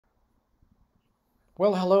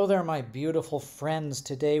Well, hello there, my beautiful friends.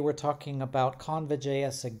 Today we're talking about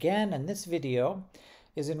KonvaJS again, and this video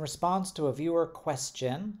is in response to a viewer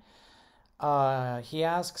question. He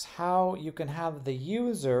asks how you can have the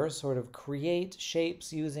user sort of create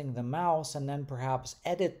shapes using the mouse and then perhaps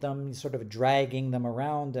edit them, sort of dragging them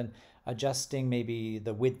around and adjusting maybe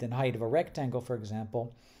the width and height of a rectangle, for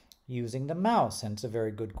example, using the mouse. And it's a very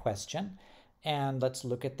good question. And let's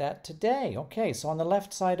look at that today. Okay, so on the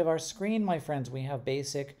left side of our screen, my friends, we have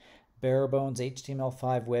basic bare bones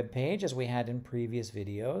HTML5 web page as we had in previous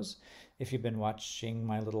videos. If you've been watching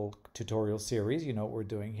my little tutorial series, you know what we're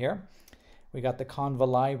doing here. We got the Conva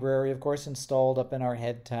library, of course, installed up in our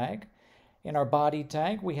head tag. In our body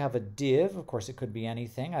tag, we have a div. Of course, it could be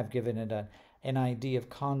anything. I've given it an ID of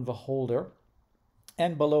Conva holder.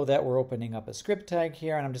 And below that, we're opening up a script tag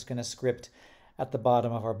here, and I'm just going to script at the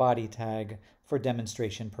bottom of our body tag for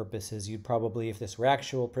demonstration purposes. You'd probably, if this were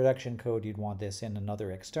actual production code, you'd want this in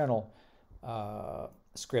another external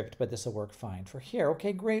script, but this will work fine for here.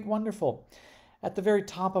 Okay, great, wonderful. At the very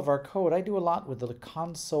top of our code, I do a lot with the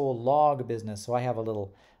console log business, so I have a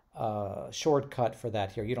little shortcut for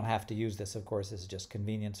that here. You don't have to use this, of course. This is just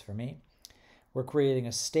convenience for me. We're creating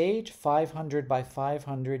a stage, 500 by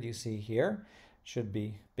 500, you see here. Should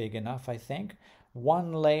be big enough, I think.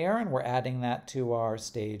 One layer, and we're adding that to our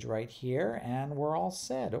stage right here, and we're all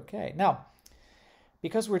set. Okay, now,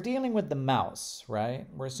 because we're dealing with the mouse, right?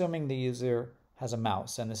 We're assuming the user has a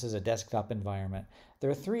mouse, and this is a desktop environment. There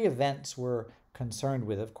are three events we're concerned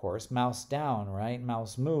with, of course. Mouse down, right?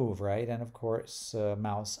 Mouse move, right? And of course,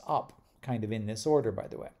 mouse up, kind of in this order, by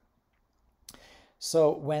the way.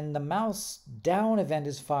 So when the mouse down event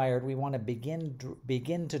is fired, we want to begin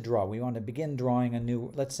to draw. We want to begin drawing a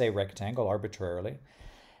new, let's say, rectangle arbitrarily.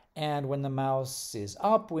 And when the mouse is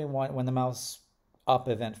up, when the mouse up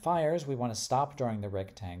event fires, we want to stop drawing the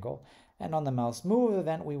rectangle. And on the mouse move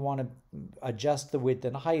event, we want to adjust the width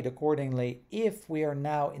and height accordingly if we are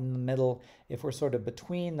now in the middle, if we're sort of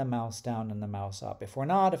between the mouse down and the mouse up. If we're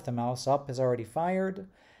not, if the mouse up has already fired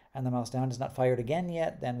and the mouse down is not fired again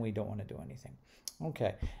yet, then we don't want to do anything.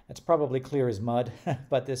 Okay, it's probably clear as mud,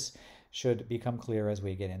 but this should become clear as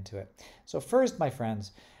we get into it. So first, my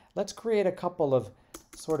friends, let's create a couple of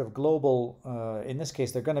sort of global, in this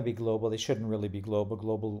case, they're going to be global. They shouldn't really be global.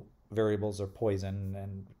 Global variables are poison.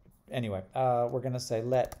 And anyway, we're going to say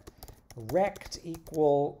let rect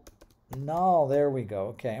equal null. There we go.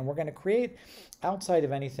 Okay, and we're going to create outside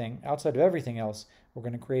of everything else, we're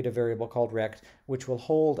going to create a variable called rect, which will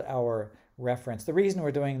hold our reference. The reason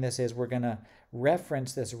we're doing this is we're going to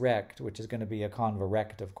reference this rect, which is going to be a conva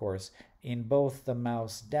rect, of course, in both the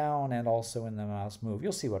mouse down and also in the mouse move.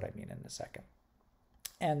 You'll see what I mean in a second.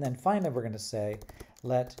 And then finally, we're going to say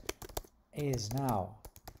let is now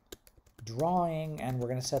drawing, and we're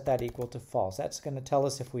going to set that equal to false. That's going to tell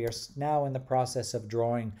us if we are now in the process of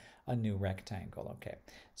drawing a new rectangle. Okay,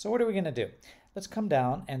 so what are we going to do? Let's come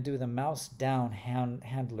down and do the mouse down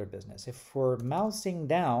handler business. If we're mousing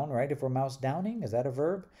down, right, if we're mouse downing, is that a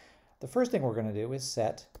verb? The first thing we're going to do is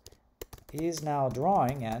set is now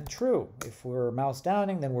drawing and true. If we're mouse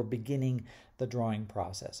downing, then we're beginning the drawing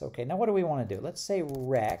process. Okay, now what do we want to do? Let's say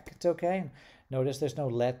rect, okay? Notice there's no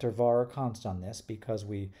let or var or const on this because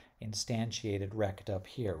we instantiated rect up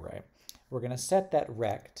here, right? We're going to set that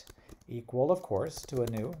rect equal, of course, to a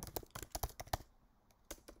new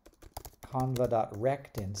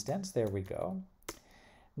conva.rect instance. There we go.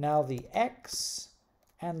 Now the x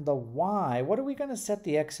and the y, what are we going to set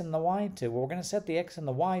the x and the y to? Well, we're going to set the x and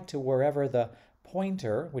the y to wherever the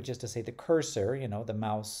pointer, which is to say the cursor, you know, the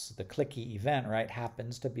mouse, the clicky event, right,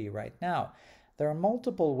 happens to be right now. There are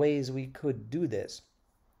multiple ways we could do this.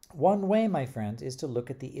 One way, my friends, is to look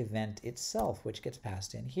at the event itself, which gets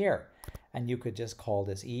passed in here. And you could just call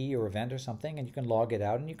this e or event or something, and you can log it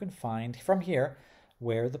out, and you can find from here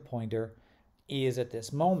where the pointer is at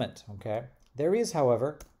this moment, okay? There is,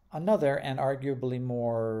 however, another and arguably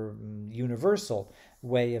more universal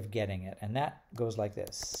way of getting it, and that goes like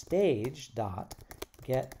this. Stage dot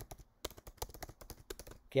get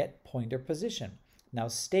pointer position. Now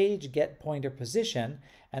stage get pointer position,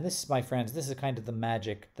 and this, my friends, this is kind of the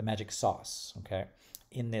magic sauce, okay,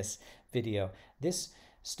 in this video. This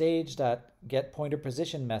stage dot get pointer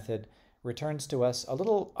position method returns to us a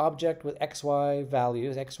little object with xy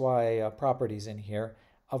values, xy properties in here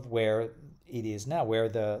of where it is now, where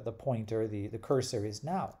the pointer, the cursor is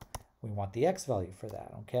now. We want the x value for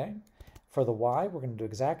that, okay? For the y, we're going to do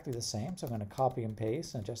exactly the same. So I'm going to copy and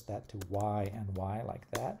paste and adjust that to y and y like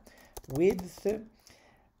that. Width,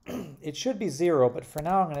 it should be 0, but for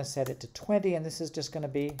now I'm going to set it to 20, and this is just going to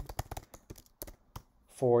be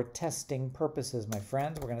for testing purposes, my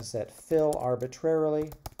friends, we're going to set fill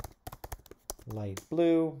arbitrarily, light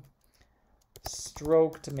blue,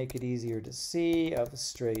 stroke to make it easier to see of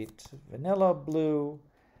straight vanilla blue,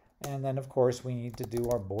 and then of course we need to do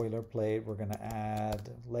our boilerplate. We're going to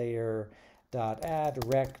add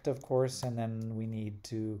layer.add rect, of course, and then we need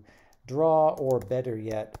to draw, or better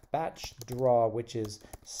yet, batch draw, which is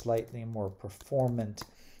slightly more performant,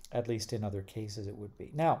 at least in other cases it would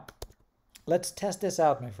be. Now, let's test this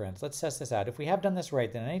out, my friends. Let's test this out. If we have done this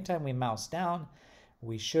right, then anytime we mouse down,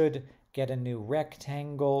 we should get a new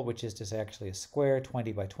rectangle, which is just actually a square,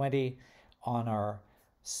 20 by 20, on our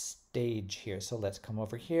stage here. So let's come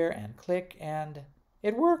over here and click, and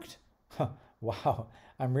it worked. Wow,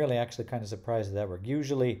 I'm really actually kind of surprised that worked.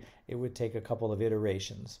 Usually it would take a couple of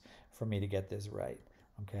iterations for me to get this right,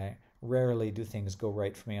 okay? Rarely do things go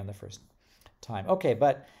right for me on the first time. Okay,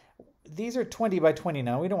 but these are 20 by 20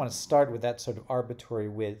 now. We don't want to start with that sort of arbitrary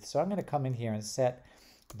width. So I'm going to come in here and set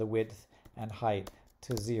the width and height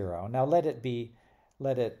to 0. Now let it be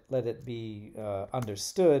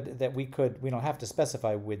understood that we don't have to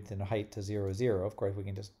specify width and height to 0, 0. Of course, we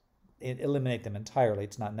can just eliminate them entirely.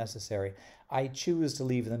 It's not necessary. I choose to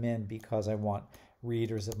leave them in because I want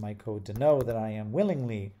readers of my code to know that I am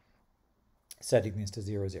willingly setting these to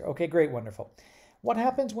 0, 0. Okay, great, wonderful. What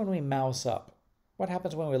happens when we mouse up? What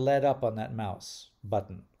happens when we let up on that mouse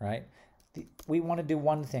button, right? We want to do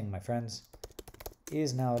one thing, my friends.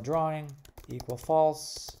 Is now drawing equal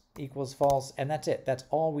false equals false, and that's it. That's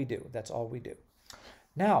all we do. That's all we do.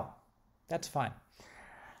 Now, that's fine.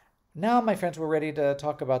 Now, my friends, we're ready to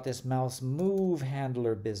talk about this mouse move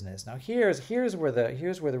handler business. Now, here's where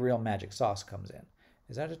the real magic sauce comes in.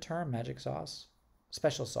 Is that a term, magic sauce?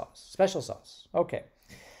 Special sauce. Special sauce. Okay.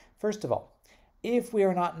 First of all, if we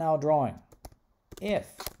are not now drawing,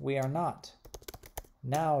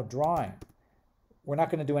 we're not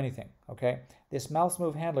going to do anything, okay? This mouse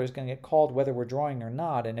move handler is going to get called whether we're drawing or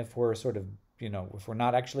not, and if we're sort of, if we're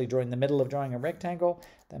not actually drawing the middle of drawing a rectangle,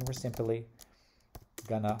 then we're simply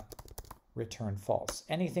gonna return false.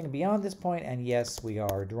 Anything beyond this point, and yes, we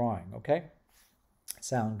are drawing, okay?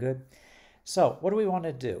 Sound good? So what do we want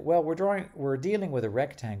to do? Well, we're dealing with a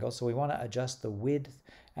rectangle, so we want to adjust the width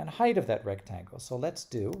and height of that rectangle. So let's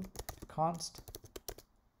do const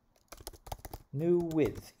new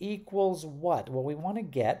width equals what? Well, we want to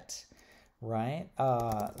get, right,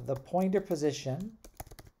 the pointer position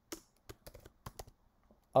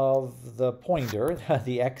of the pointer,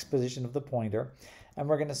 the x position of the pointer, and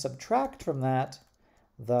we're going to subtract from that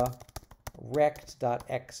the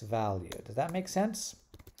rect.x value. Does that make sense?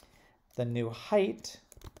 The new height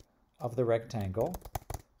of the rectangle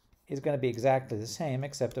is going to be exactly the same,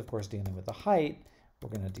 except, of course, dealing with the height, we're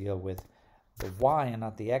going to deal with the y and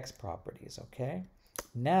not the x properties, okay?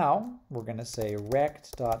 Now, we're going to say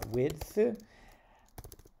rect.width,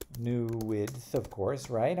 new width, of course,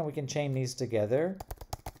 right? And we can chain these together.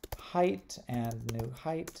 Height and new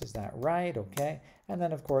height, is that right? Okay. And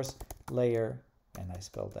then, of course, layer, and I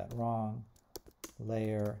spelled that wrong,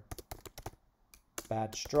 layer,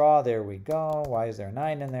 batch draw, there we go. Why is there a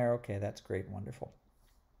 9 in there? Okay, that's great, wonderful.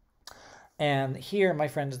 And here, my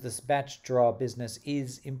friends, this batch draw business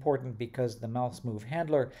is important because the mouse move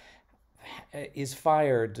handler is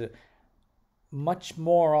fired much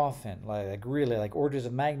more often, like really like orders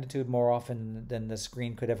of magnitude more often than the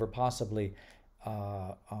screen could ever possibly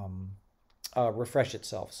refresh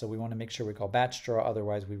itself. So we want to make sure we call batch draw,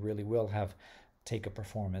 otherwise we really will take a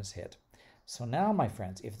performance hit. So now, my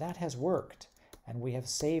friends, if that has worked and we have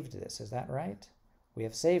saved this, is that right? We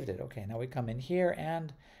have saved it. Okay, now we come in here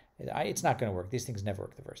and it's not going to work. These things never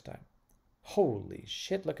work the first time. Holy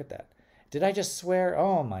shit, look at that. Did I just swear?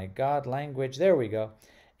 Oh my God, language. There we go.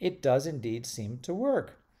 It does indeed seem to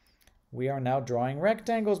work. We are now drawing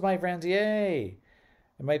rectangles, my friends. Yay!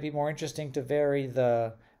 It might be more interesting to vary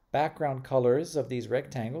the background colors of these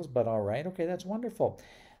rectangles, but all right. Okay, that's wonderful.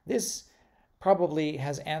 This probably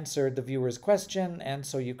has answered the viewer's question, and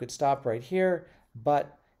so you could stop right here.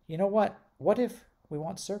 But you know what? What if we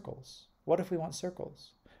want circles? What if we want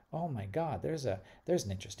circles? Oh my God, there's an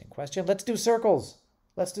interesting question. Let's do circles.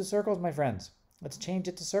 Let's do circles, my friends. Let's change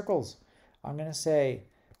it to circles. I'm going to say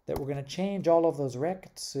that we're going to change all of those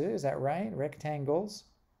rects, is that right? Rectangles.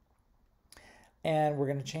 And we're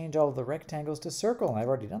going to change all of the rectangles to circle. And I've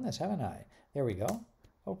already done this, haven't I? There we go.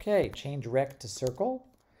 Okay, change rect to circle.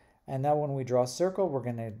 And now when we draw a circle, we're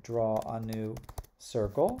going to draw a new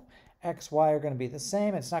circle. X, Y are going to be the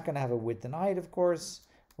same. It's not going to have a width and height, of course.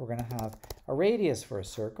 We're going to have a radius for a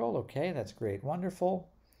circle. Okay, that's great, wonderful.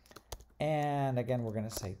 And again, we're going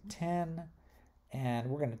to say 10. And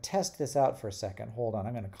we're going to test this out for a second. Hold on,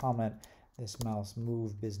 I'm going to comment this mouse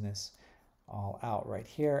move business all out right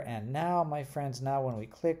here. And now, my friends, now when we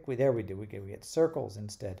click, we get circles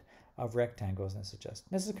instead of rectangles. And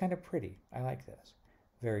this is kind of pretty. I like this.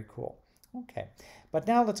 Very cool. Okay, but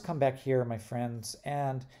now let's come back here, my friends,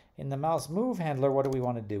 and in the mouse move handler, what do we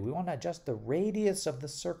want to do? We want to adjust the radius of the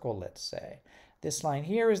circle, let's say. This line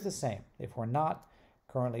here is the same. If we're not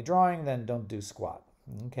currently drawing, then don't do squat.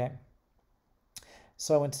 Okay.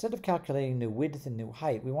 So instead of calculating new width and new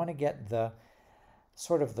height, we want to get the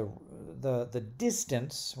sort of the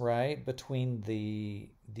distance, right, between the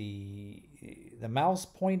mouse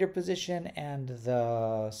pointer position and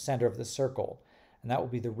the center of the circle. And that will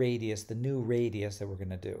be the radius, the new radius that we're going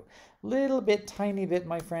to do. Little bit, tiny bit,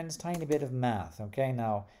 my friends, tiny bit of math. Okay,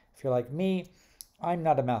 now, if you're like me, I'm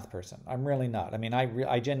not a math person. I'm really not. I mean,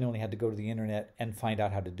 I genuinely had to go to the internet and find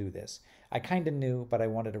out how to do this. I kind of knew, but I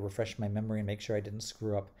wanted to refresh my memory and make sure I didn't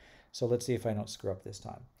screw up. So let's see if I don't screw up this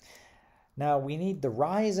time. Now, we need the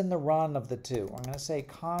rise and the run of the two. I'm going to say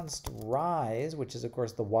const rise, which is, of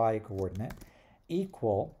course, the y coordinate,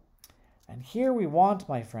 equal. And here we want,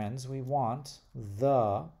 my friends, we want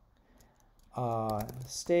the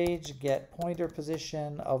stage get pointer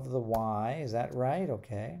position of the y. Is that right?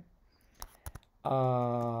 Okay.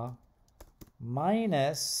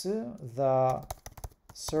 Minus the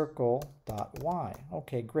circle dot y.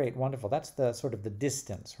 Okay, great, wonderful. That's the sort of the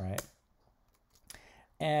distance, right?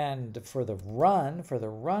 And for the run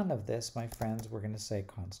of this, my friends, we're going to say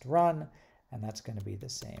const run, and that's going to be the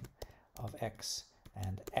same of x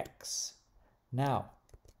and x. Now,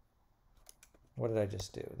 what did I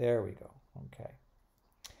just do? There we go. Okay.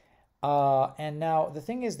 And now the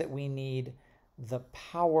thing is that we need the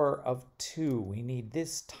power of 2. We need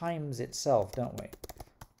this times itself, don't we?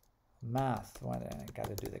 Math. I got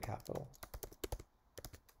to do the capital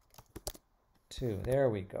 2. There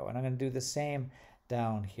we go. And I'm going to do the same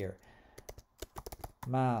down here.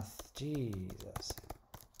 Math. Jesus.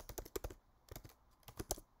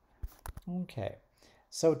 Okay.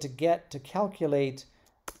 So to calculate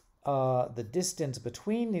the distance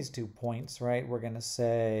between these 2 points, right, we're going to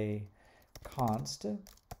say const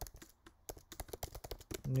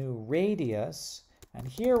new radius, and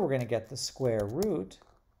here we're going to get the square root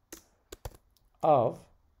of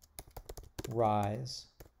rise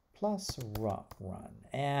plus run.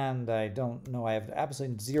 And I don't know, I have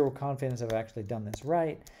absolutely zero confidence I've actually done this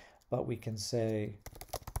right, but we can say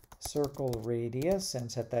circle radius and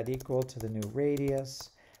set that equal to the new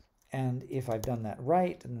radius. And if I've done that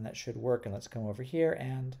right, and then that should work, and let's come over here,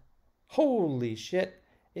 and holy shit,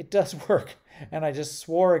 it does work. And I just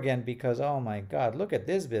swore again because, oh my God, look at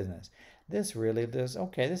this business. This really does.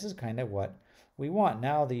 Okay, this is kind of what we want.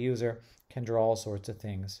 Now the user can draw all sorts of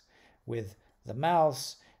things with the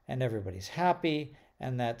mouse, and everybody's happy.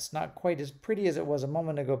 And that's not quite as pretty as it was a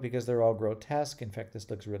moment ago because they're all grotesque. In fact, this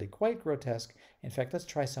looks really quite grotesque. In fact, let's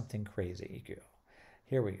try something crazy.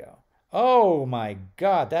 Here we go. Oh my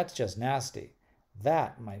God, that's just nasty.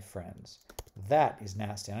 That, my friends, that is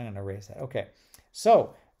nasty. I'm going to erase that. Okay,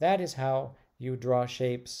 so that is how you draw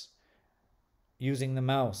shapes using the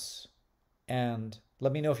mouse. And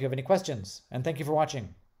let me know if you have any questions. And thank you for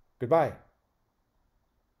watching. Goodbye.